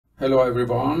Hello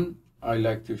everyone, I'd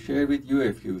like to share with you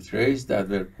a few trades that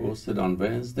were posted on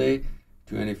Wednesday,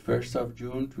 21st of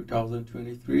June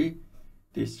 2023.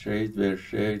 These trades were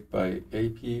shared by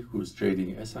AP, who's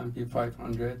trading S&P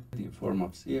 500 in form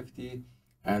of CFD.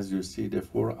 As you see, the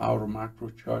 4-hour macro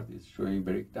chart is showing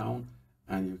breakdown,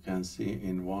 and you can see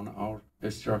in 1-hour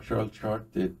structural chart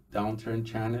the downturn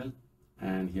channel,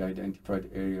 and he identified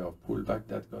area of pullback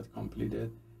that got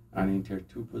completed and entered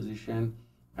two positions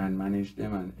and manage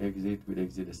them and exit with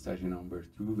exit strategy number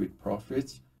 2 with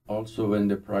profits. Also, when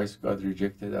the price got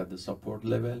rejected at the support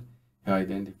level, he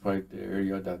identified the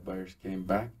area that buyers came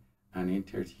back and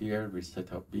entered here with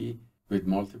setup B with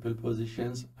multiple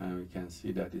positions, and we can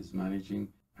see that is managing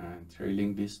and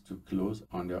trailing this to close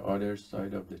on the other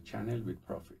side of the channel with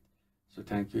profit. So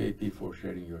thank you AP for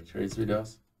sharing your trades with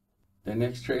us. The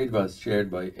next trade was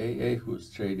shared by AA, who's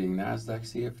trading Nasdaq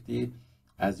CFD.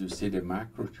 As you see, the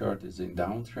macro chart is in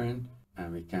downtrend,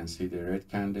 and we can see the red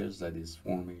candles that is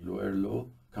forming lower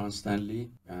low constantly,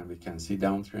 and we can see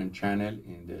downtrend channel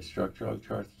in the structural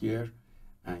chart here.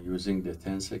 And using the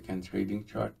 10-second trading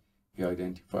chart, he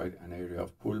identified an area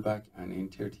of pullback and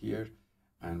entered here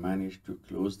and managed to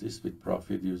close this with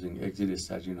profit using exit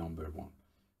strategy number 1.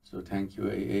 So thank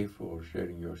you AA for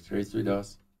sharing your trades with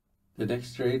us. The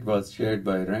next trade was shared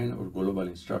by Ren, or global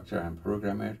instructor and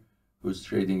programmer, who's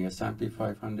trading S&P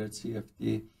 500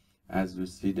 CFD. As you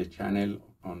see, the channel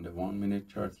on the 1-minute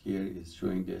chart here is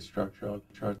showing the structural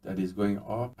chart that is going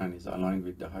up and is aligned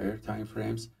with the higher time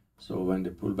frames. So when the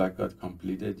pullback got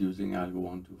completed using Algo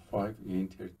 1 to 5, he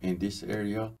entered in this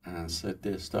area and set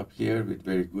the stop here with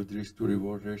very good risk to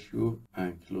reward ratio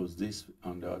and close this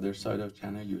on the other side of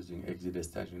channel using exit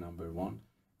strategy number 1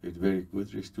 with very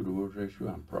good risk to reward ratio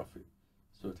and profit.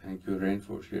 So thank you Ren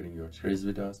for sharing your trades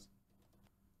with us.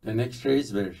 The next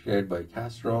trades were shared by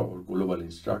Castro, or global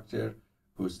instructor,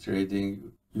 who's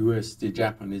trading USD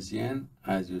Japanese yen.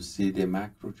 As you see, the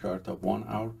macro chart of 1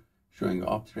 hour showing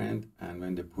uptrend, and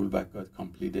when the pullback got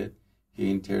completed,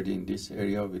 he entered in this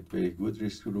area with very good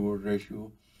risk to reward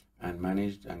ratio and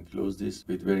managed and closed this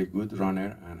with very good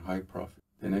runner and high profit.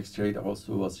 The next trade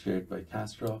also was shared by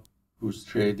Castro, who's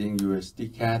trading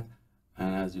USD CAD.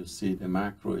 And as you see, the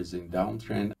macro is in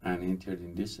downtrend and entered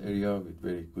in this area with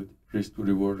very good risk to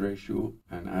reward ratio.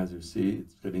 And as you see,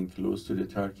 it's getting close to the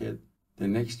target. The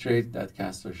next trade that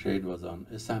Castro shared was on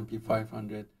S&P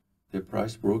 500. The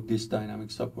price broke this dynamic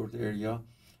support area,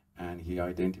 and he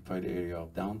identified the area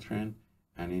of downtrend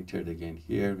and entered again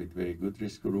here with very good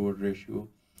risk to reward ratio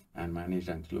and managed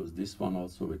and closed this one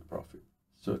also with profit.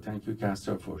 So thank you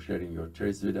Castro for sharing your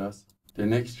trades with us. The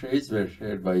next trades were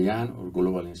shared by Jan, or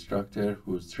global instructor,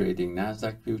 who's trading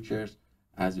Nasdaq futures.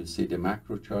 As you see, the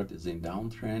macro chart is in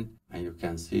downtrend, and you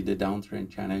can see the downtrend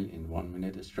channel in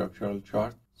 1-minute structural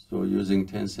chart. So using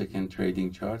 10-second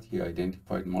trading chart, he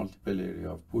identified multiple area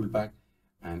of pullback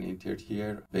and entered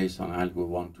here based on Algo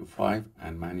 1 to 5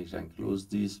 and managed and closed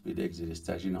this with exit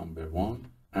strategy number 1.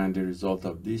 And the result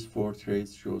of these 4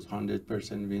 trades shows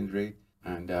 100% win rate,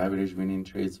 and the average winning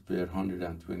trades were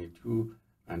 122.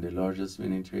 And the largest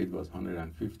winning trade was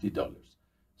 $150.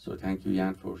 So thank you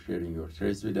Jan for sharing your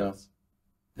trades with us.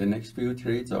 The next few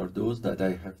trades are those that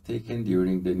I have taken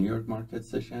during the New York market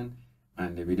session,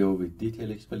 and the video with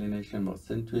detailed explanation was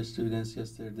sent to students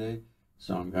yesterday,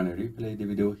 so I'm gonna replay the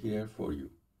video here for you.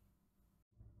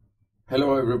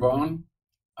 Hello everyone,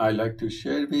 I'd like to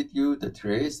share with you the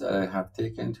trades that I have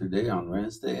taken today on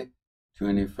Wednesday,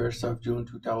 21st of June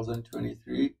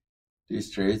 2023.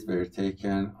 These trades were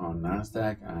taken on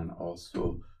Nasdaq and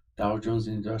also Dow Jones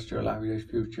Industrial Average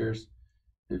Futures.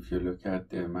 If you look at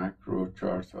the macro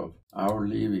chart of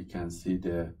hourly, we can see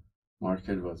the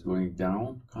market was going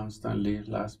down constantly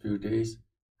last few days.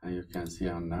 And you can see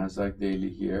on Nasdaq daily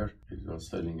here, it was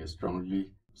selling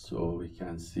strongly. So we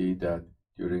can see that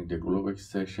during the Globex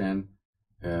session,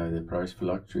 the price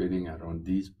fluctuating around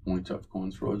these points of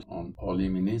control on all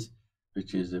minis,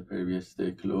 which is the previous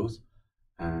day close.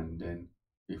 And then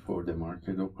before the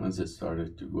market opens, it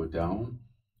started to go down,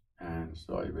 and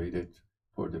so I waited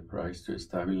for the price to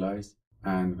stabilize.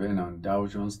 And when on Dow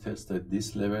Jones tested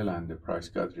this level and the price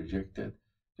got rejected,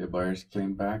 the buyers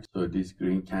came back. So these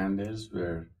green candles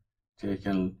were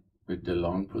taken with the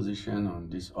long position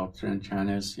on these uptrend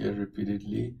channels here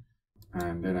repeatedly.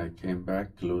 And then I came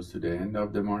back close to the end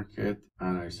of the market,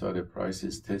 and I saw the price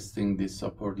is testing this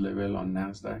support level on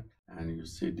Nasdaq, and you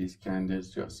see these candles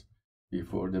just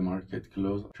before the market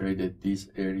close traded this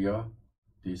area,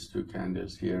 these 2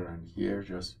 candles here and here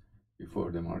just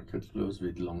before the market close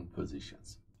with long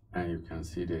positions. And you can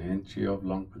see the entry of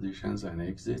long positions and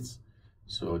exits.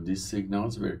 So these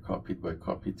signals were copied by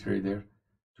copy trader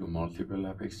to multiple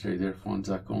Apex Trader funds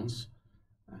accounts,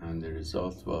 and the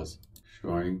result was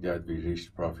showing that we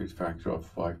reached profit factor of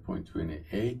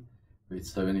 5.28 with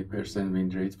 70% win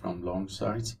rate from long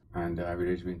sides, and the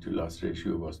average win to loss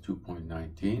ratio was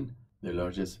 2.19. The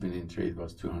largest winning trade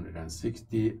was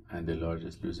 260 and the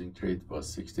largest losing trade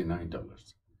was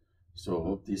 $69. So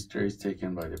hope this trade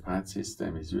taken by the PAAT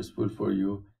system is useful for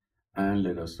you, and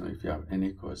let us know if you have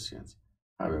any questions.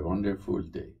 Have a wonderful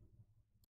day.